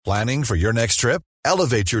Planning for your next trip?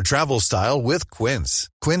 Elevate your travel style with Quince.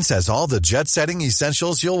 Quince has all the jet-setting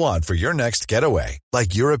essentials you'll want for your next getaway,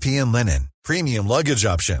 like European linen, premium luggage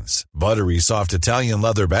options, buttery soft Italian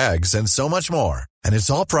leather bags, and so much more. And it's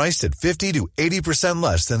all priced at 50 to 80%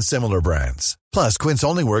 less than similar brands. Plus, Quince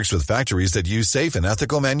only works with factories that use safe and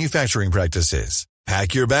ethical manufacturing practices.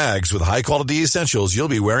 Pack your bags with high-quality essentials you'll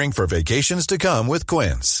be wearing for vacations to come with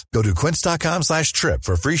Quince. Go to quince.com/trip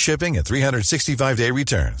for free shipping and 365-day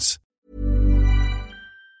returns.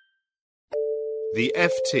 The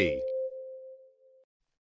FT.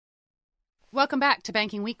 Welcome back to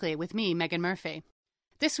Banking Weekly with me, Megan Murphy.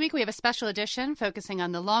 This week we have a special edition focusing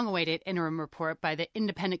on the long-awaited interim report by the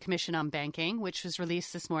Independent Commission on Banking, which was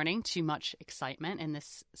released this morning to much excitement in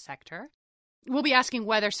this sector. We'll be asking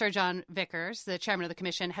whether Sir John Vickers, the chairman of the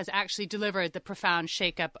commission, has actually delivered the profound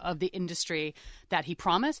shakeup of the industry that he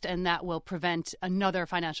promised and that will prevent another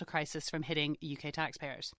financial crisis from hitting UK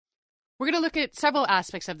taxpayers. We're going to look at several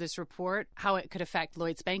aspects of this report, how it could affect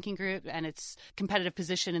Lloyds Banking Group and its competitive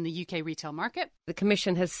position in the UK retail market. The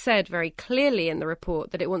Commission has said very clearly in the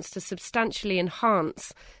report that it wants to substantially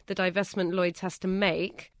enhance the divestment Lloyds has to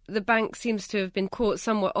make. The bank seems to have been caught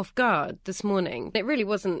somewhat off guard this morning. It really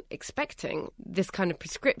wasn't expecting this kind of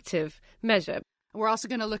prescriptive measure. We're also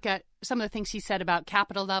going to look at some of the things he said about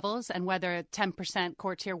capital levels and whether 10%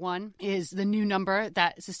 Core Tier 1 is the new number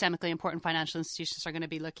that systemically important financial institutions are going to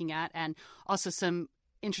be looking at, and also some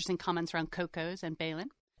interesting comments around CoCos and bail-in.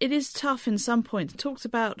 It is tough in some points. It talks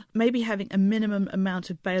about maybe having a minimum amount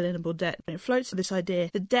of bail-inable debt. And it floats this idea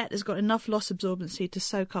that debt has got enough loss absorbency to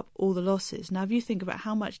soak up all the losses. Now, if you think about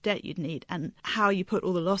how much debt you'd need and how you put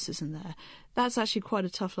all the losses in there, that's actually quite a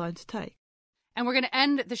tough line to take. And we're going to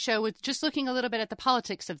end the show with just looking a little bit at the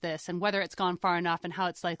politics of this and whether it's gone far enough and how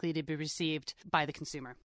it's likely to be received by the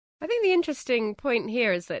consumer. I think the interesting point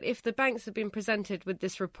here is that if the banks had been presented with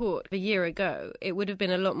this report a year ago, it would have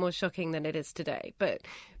been a lot more shocking than it is today. But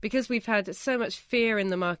because we've had so much fear in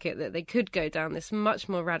the market that they could go down this much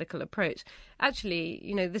more radical approach,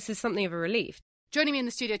 actually, this is something of a relief. Joining me in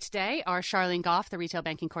the studio today are Charlene Goff, the retail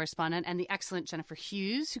banking correspondent, and the excellent Jennifer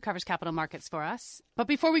Hughes, who covers capital markets for us. But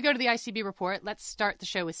before we go to the ICB report, let's start the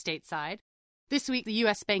show with stateside. This week, the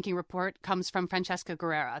U.S. banking report comes from Francesco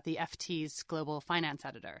Guerrera, the FT's global finance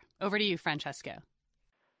editor. Over to you, Francesco.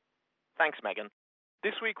 Thanks, Megan.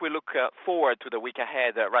 This week we look forward to the week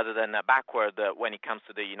ahead rather than backward when it comes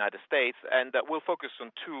to the United States, and we'll focus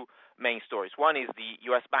on two main stories. One is the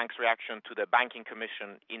U.S. bank's reaction to the Banking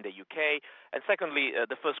Commission in the UK, and secondly,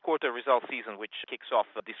 the first quarter results season, which kicks off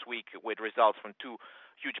this week with results from two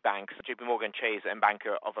huge banks, JP Morgan Chase and Bank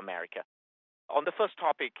of America. On the first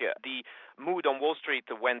topic, the mood on Wall Street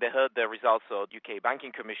when they heard the results of the UK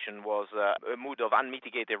Banking Commission was a mood of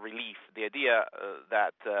unmitigated relief. The idea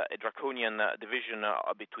that a draconian division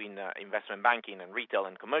between investment banking and retail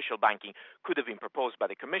and commercial banking could have been proposed by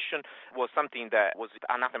the Commission was something that was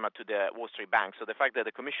anathema to the Wall Street banks. So the fact that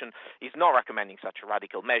the Commission is not recommending such a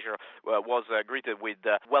radical measure was greeted with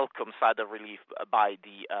welcome sigh of relief by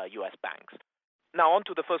the US banks. Now on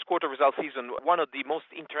to the first quarter result season, one of the most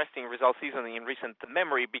interesting result seasons in recent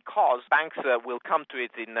memory because banks will come to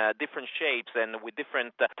it in different shapes and with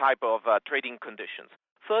different type of trading conditions.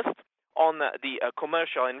 First, on the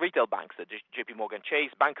commercial and retail banks, JP Morgan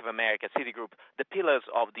Chase, Bank of America, Citigroup, the pillars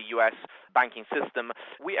of the U.S. banking system,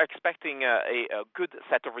 we are expecting a good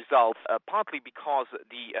set of results, partly because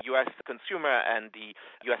the U.S. consumer and the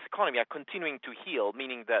U.S. economy are continuing to heal,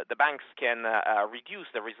 meaning that the banks can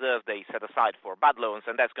reduce the reserves they set aside for bad loans,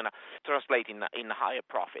 and that's going to translate in higher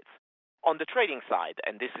profits. On the trading side,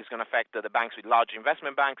 and this is going to affect the banks with large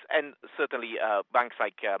investment banks and certainly banks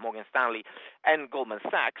like Morgan Stanley and Goldman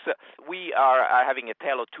Sachs, we are having a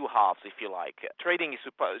tale of two halves, if you like. Trading is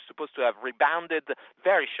supposed to have rebounded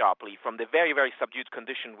very sharply from the very, very subdued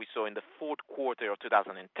condition we saw in the fourth quarter of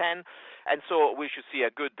 2010, and so we should see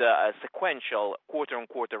a good sequential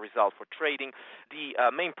quarter-on-quarter result for trading. The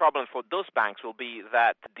main problem for those banks will be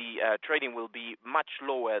that the trading will be much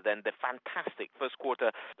lower than the fantastic first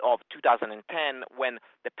quarter of 2010 when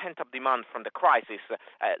the pent-up demand from the crisis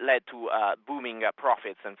led to booming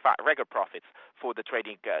profits and record profits for the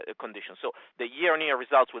trading conditions. So the year-on-year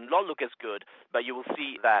results will not look as good, but you will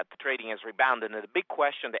see that trading has rebounded. And the big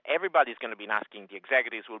question that everybody's going to be asking the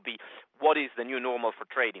executives will be, what is the new normal for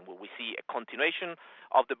trading? Will we see a continuation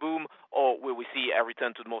of the boom, or will we see a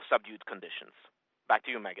return to more subdued conditions? Back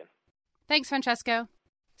to you, Megan. Thanks, Francesco.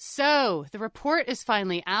 So the report is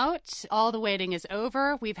finally out. All the waiting is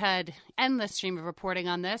over. We've had endless stream of reporting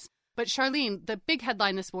on this. But Charlene, the big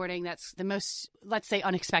headline this morning that's the most, let's say,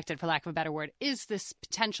 unexpected, for lack of a better word, is this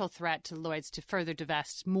potential threat to Lloyds to further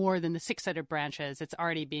divest more than the 600 branches it's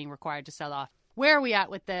already being required to sell off. Where are we at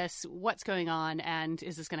with this? What's going on? And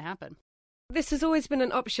is this going to happen? This has always been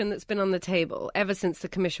an option that's been on the table ever since the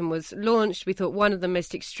Commission was launched. We thought one of the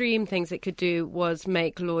most extreme things it could do was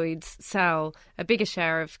make Lloyds sell a bigger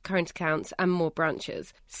share of current accounts and more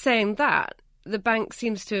branches. Saying that, the bank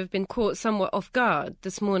seems to have been caught somewhat off guard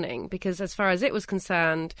this morning because as far as it was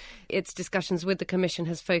concerned, its discussions with the Commission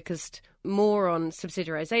has focused more on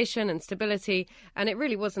subsidiarisation and stability, and it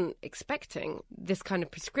really wasn't expecting this kind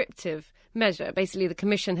of prescriptive measure. Basically, the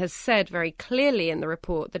Commission has said very clearly in the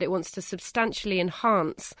report that it wants to substantially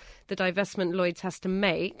enhance the divestment Lloyds has to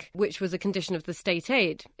make, which was a condition of the state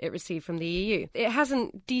aid it received from the EU. It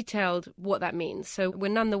hasn't detailed what that means, so we're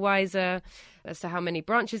none the wiser as to how many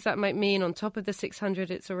branches that might mean on top of the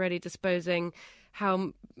 600 it's already disposing,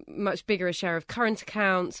 how much bigger a share of current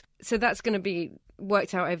accounts. So that's going to be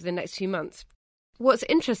worked out over the next few months. What's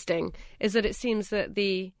interesting is that it seems that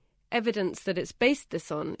the evidence that it's based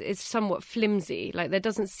this on is somewhat flimsy. Like, there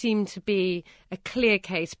doesn't seem to be a clear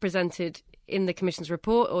case presented in the Commission's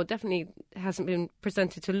report, or definitely hasn't been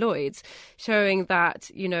presented to Lloyds, showing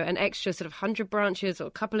that, you know, an extra sort of 100 branches or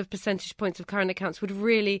a couple of percentage points of current accounts would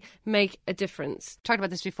really make a difference. Talked about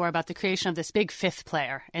this before, about the creation of this big fifth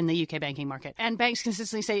player in the UK banking market. And banks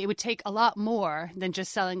consistently say it would take a lot more than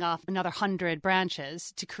just selling off another 100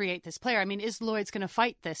 branches to create this player. I mean, is Lloyds going to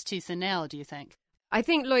fight this tooth and nail, do you think? I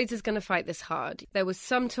think Lloyds is going to fight this hard. There was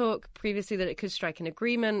some talk previously that it could strike an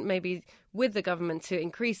agreement, maybe with the government, to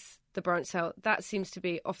increase the branch sale. That seems to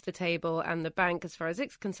be off the table, and the bank, as far as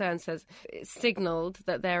it's concerned, says it's signalled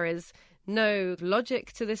that there is no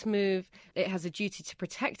logic to this move. It has a duty to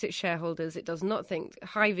protect its shareholders. It does not think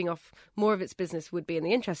hiving off more of its business would be in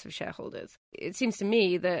the interest of shareholders. It seems to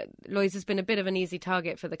me that Lloyds has been a bit of an easy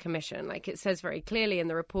target for the Commission. Like, it says very clearly in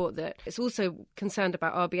the report that it's also concerned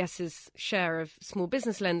about RBS's share of small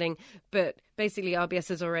business lending, but basically RBS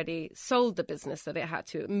has already sold the business that it had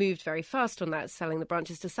to. It moved very fast on that, selling the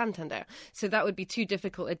branches to Santander. So that would be too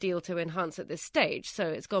difficult a deal to enhance at this stage. So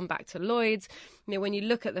it's gone back to Lloyds. You know, when you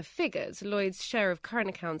look at the figures, Lloyds' share of current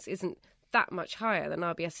accounts isn't that much higher than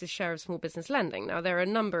RBS's share of small business lending. Now, there are a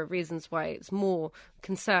number of reasons why it's more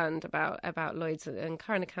concerned about Lloyds and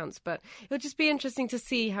current accounts, but it'll just be interesting to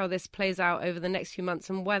see how this plays out over the next few months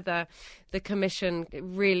and whether the Commission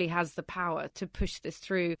really has the power to push this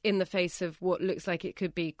through in the face of what looks like it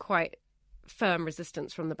could be quite firm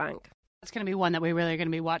resistance from the bank. It's going to be one that we really are going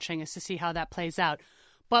to be watching, is to see how that plays out.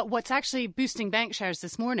 But what's actually boosting bank shares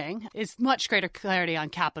this morning is much greater clarity on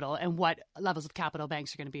capital and what levels of capital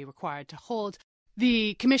banks are going to be required to hold.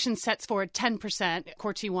 The Commission sets forward 10%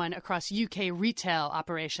 Core T1 across UK retail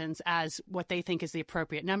operations as what they think is the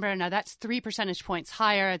appropriate number. Now, that's 3 percentage points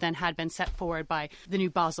higher than had been set forward by the new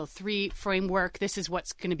Basel III framework. This is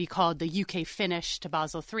what's going to be called the UK finish to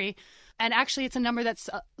Basel III. And actually, it's a number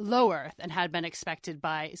that's lower than had been expected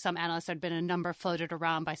by some analysts. There had been a number floated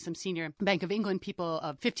around by some senior Bank of England people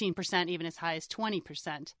of 15%, even as high as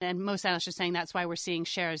 20%. And most analysts are saying that's why we're seeing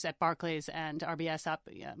shares at Barclays and RBS up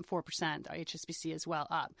 4%, HSBC as well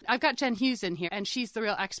up. I've got Jen Hughes in here, and she's the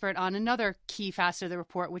real expert on another key facet of the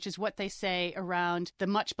report, which is what they say around the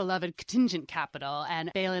much beloved contingent capital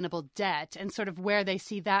and bail-inable debt, and sort of where they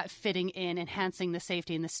see that fitting in enhancing the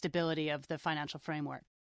safety and the stability of the financial framework.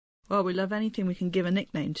 Well, we love anything we can give a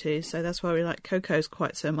nickname to, so that's why we like Cocos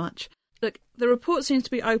quite so much. Look, the report seems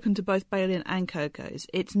to be open to both bail-in and Cocos.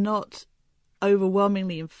 It's not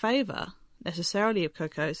overwhelmingly in favour, necessarily, of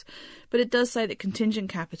Cocos, but it does say that contingent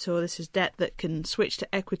capital, this is debt that can switch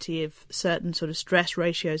to equity if certain sort of stress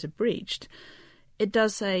ratios are breached. It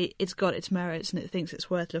does say it's got its merits and it thinks it's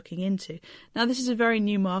worth looking into. Now, this is a very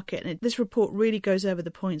new market, and this report really goes over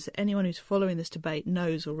the points that anyone who's following this debate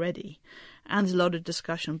knows already. And there's a lot of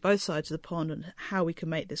discussion on both sides of the pond on how we can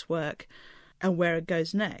make this work and where it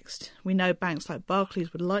goes next. We know banks like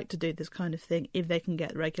Barclays would like to do this kind of thing if they can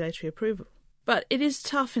get regulatory approval. But it is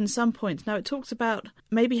tough in some points. Now, it talks about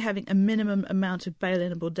maybe having a minimum amount of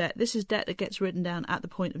bail-inable debt. This is debt that gets written down at the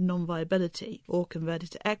point of non-viability or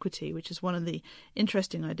converted to equity, which is one of the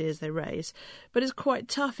interesting ideas they raise. But it's quite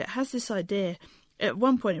tough. It has this idea. At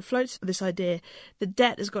one point, it floats this idea the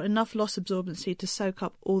debt has got enough loss absorbency to soak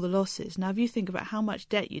up all the losses. Now, if you think about how much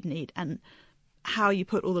debt you'd need and how you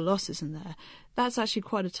put all the losses in there, that's actually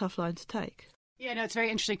quite a tough line to take. Yeah, no, it's very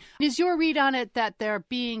interesting. Is your read on it that they're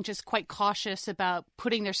being just quite cautious about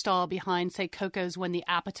putting their stall behind, say, Cocos, when the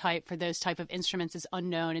appetite for those type of instruments is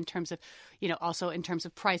unknown in terms of, also in terms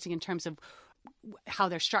of pricing, in terms of how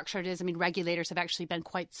their structured is. I mean, regulators have actually been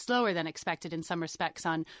quite slower than expected in some respects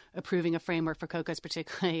on approving a framework for COCOs,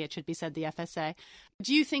 particularly, it should be said, the FSA.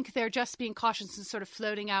 Do you think they're just being cautious and sort of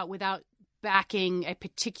floating out without backing a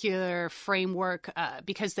particular framework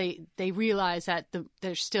because they realize that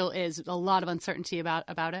there still is a lot of uncertainty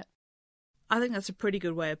about it? I think that's a pretty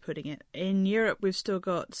good way of putting it. In Europe, we've still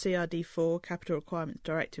got CRD4, Capital Requirements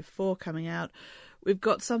Directive 4, coming out. We've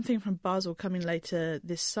got something from Basel coming later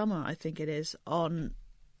this summer, I think it is, on,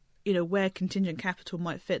 where contingent capital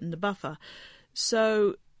might fit in the buffer.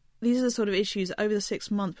 So these are the sort of issues over the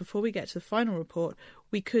 6 months before we get to the final report,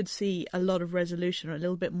 we could see a lot of resolution or a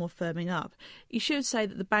little bit more firming up. You should say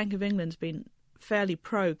that the Bank of England's been fairly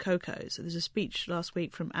pro-COCOs. So there's a speech last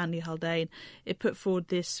week from Andy Haldane. It put forward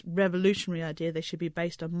this revolutionary idea they should be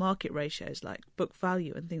based on market ratios like book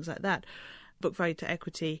value and things like that, book value to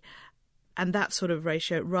equity, and that sort of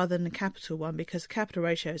ratio rather than the capital one, because capital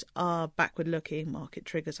ratios are backward-looking, market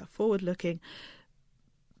triggers are forward-looking,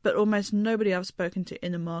 but almost nobody I've spoken to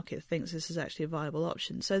in the market thinks this is actually a viable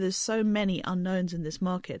option. So there's so many unknowns in this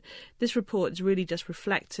market. This report is really just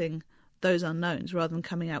reflecting those unknowns rather than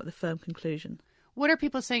coming out with a firm conclusion. What are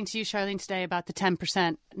people saying to you, Charlene, today about the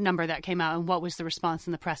 10% number that came out, and what was the response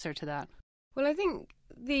in the presser to that? Well, I think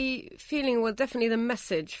the feeling, definitely the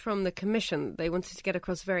message from the Commission they wanted to get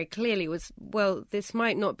across very clearly was, this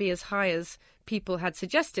might not be as high as people had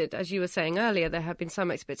suggested. As you were saying earlier, there had been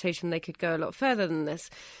some expectation they could go a lot further than this.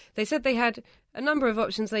 They said they had a number of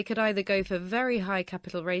options. They could either go for very high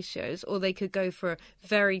capital ratios, or they could go for a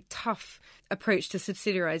very tough approach to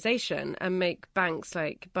subsidiarisation and make banks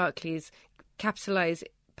like Barclays capitalise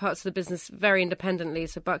parts of the business very independently.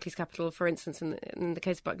 So Barclays Capital, for instance, in the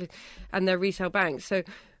case of Barclays, and their retail banks. So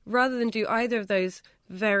rather than do either of those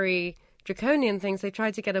very draconian things, they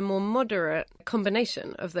tried to get a more moderate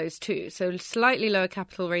combination of those two. So slightly lower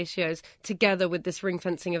capital ratios together with this ring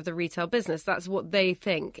fencing of the retail business. That's what they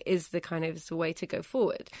think is the kind of the way to go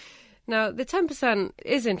forward. Now, the 10%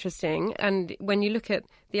 is interesting, and when you look at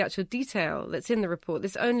the actual detail that's in the report,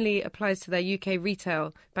 this only applies to their UK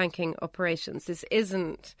retail banking operations. This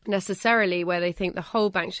isn't necessarily where they think the whole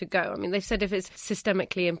bank should go. I mean, they've said if it's a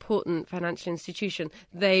systemically important financial institution,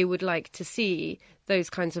 they would like to see those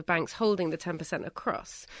kinds of banks holding the 10%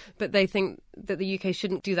 across. But they think that the UK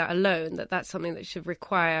shouldn't do that alone, that's something that should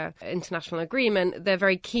require international agreement. They're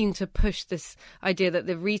very keen to push this idea that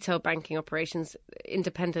the retail banking operations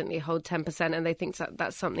independently hold 10%, and they think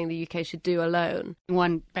that's something the UK should do alone.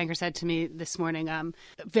 One banker said to me this morning,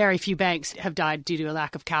 very few banks have died due to a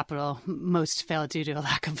lack of capital. Most fail due to a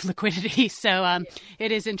lack of liquidity. So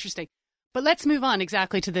it is interesting. But let's move on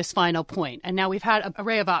exactly to this final point. And now we've had an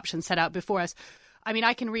array of options set out before us. I mean,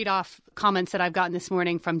 I can read off comments that I've gotten this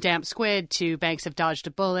morning from Damp Squid to banks have dodged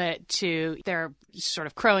a bullet to they're sort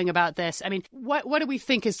of crowing about this. I mean, what do we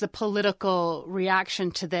think is the political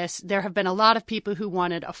reaction to this? There have been a lot of people who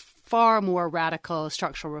wanted a far more radical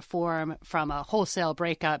structural reform, from a wholesale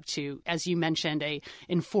breakup to, as you mentioned, a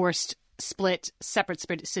enforced split, separate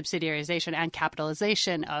subsidiarization and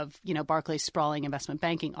capitalization of, Barclays' sprawling investment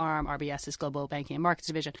banking arm, RBS's global banking and markets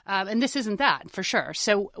division. And this isn't that, for sure.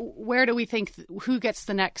 So where do we think, who gets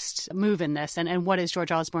the next move in this, and what is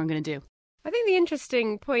George Osborne going to do? I think the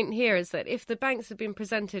interesting point here is that if the banks had been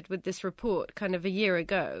presented with this report kind of a year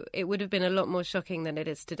ago, it would have been a lot more shocking than it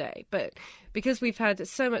is today. But because we've had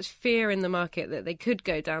so much fear in the market that they could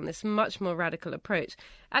go down this much more radical approach,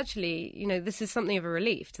 actually, this is something of a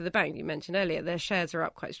relief to the bank. You mentioned earlier, their shares are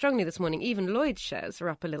up quite strongly this morning. Even Lloyd's shares are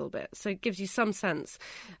up a little bit. So it gives you some sense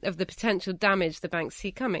of the potential damage the banks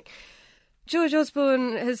see coming. George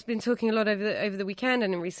Osborne has been talking a lot over the weekend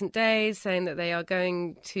and in recent days, saying that they are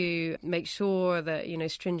going to make sure that,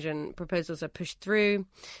 stringent proposals are pushed through.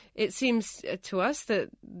 It seems to us that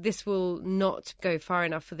this will not go far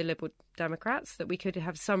enough for the Liberal Democrats, that we could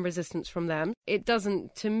have some resistance from them. It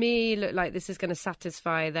doesn't, to me, look like this is going to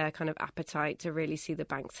satisfy their kind of appetite to really see the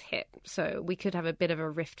banks hit. So we could have a bit of a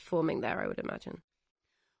rift forming there, I would imagine.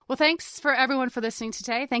 Well, thanks for everyone for listening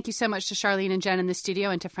today. Thank you so much to Charlene and Jen in the studio,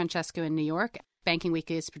 and to Francesco in New York. Banking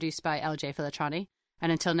Weekly is produced by LJ Filitrani.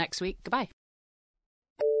 And until next week, goodbye.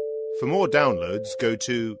 For more downloads, go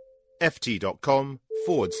to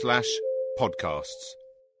ft.com/podcasts.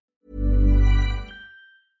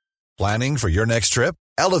 Planning for your next trip?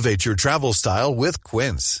 Elevate your travel style with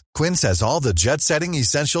Quince. Quince has all the jet-setting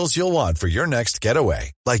essentials you'll want for your next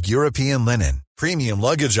getaway, like European linen, premium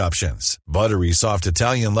luggage options, buttery soft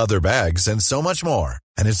Italian leather bags, and so much more.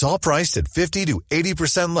 And it's all priced at 50 to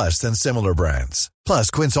 80% less than similar brands.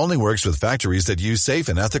 Plus, Quince only works with factories that use safe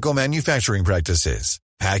and ethical manufacturing practices.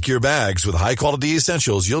 Pack your bags with high-quality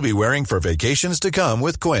essentials you'll be wearing for vacations to come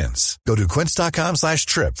with Quince. Go to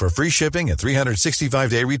quince.com/trip for free shipping and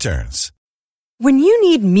 365-day returns. When you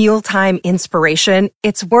need mealtime inspiration,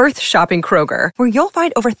 it's worth shopping Kroger, where you'll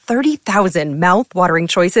find over 30,000 mouth-watering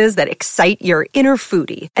choices that excite your inner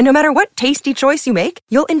foodie. And no matter what tasty choice you make,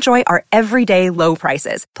 you'll enjoy our everyday low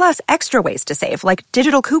prices, plus extra ways to save, like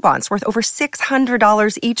digital coupons worth over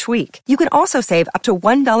 $600 each week. You can also save up to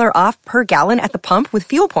 $1 off per gallon at the pump with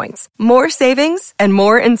fuel points. More savings and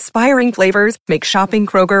more inspiring flavors make shopping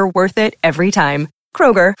Kroger worth it every time.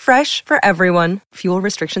 Kroger, fresh for everyone. Fuel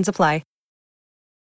restrictions apply.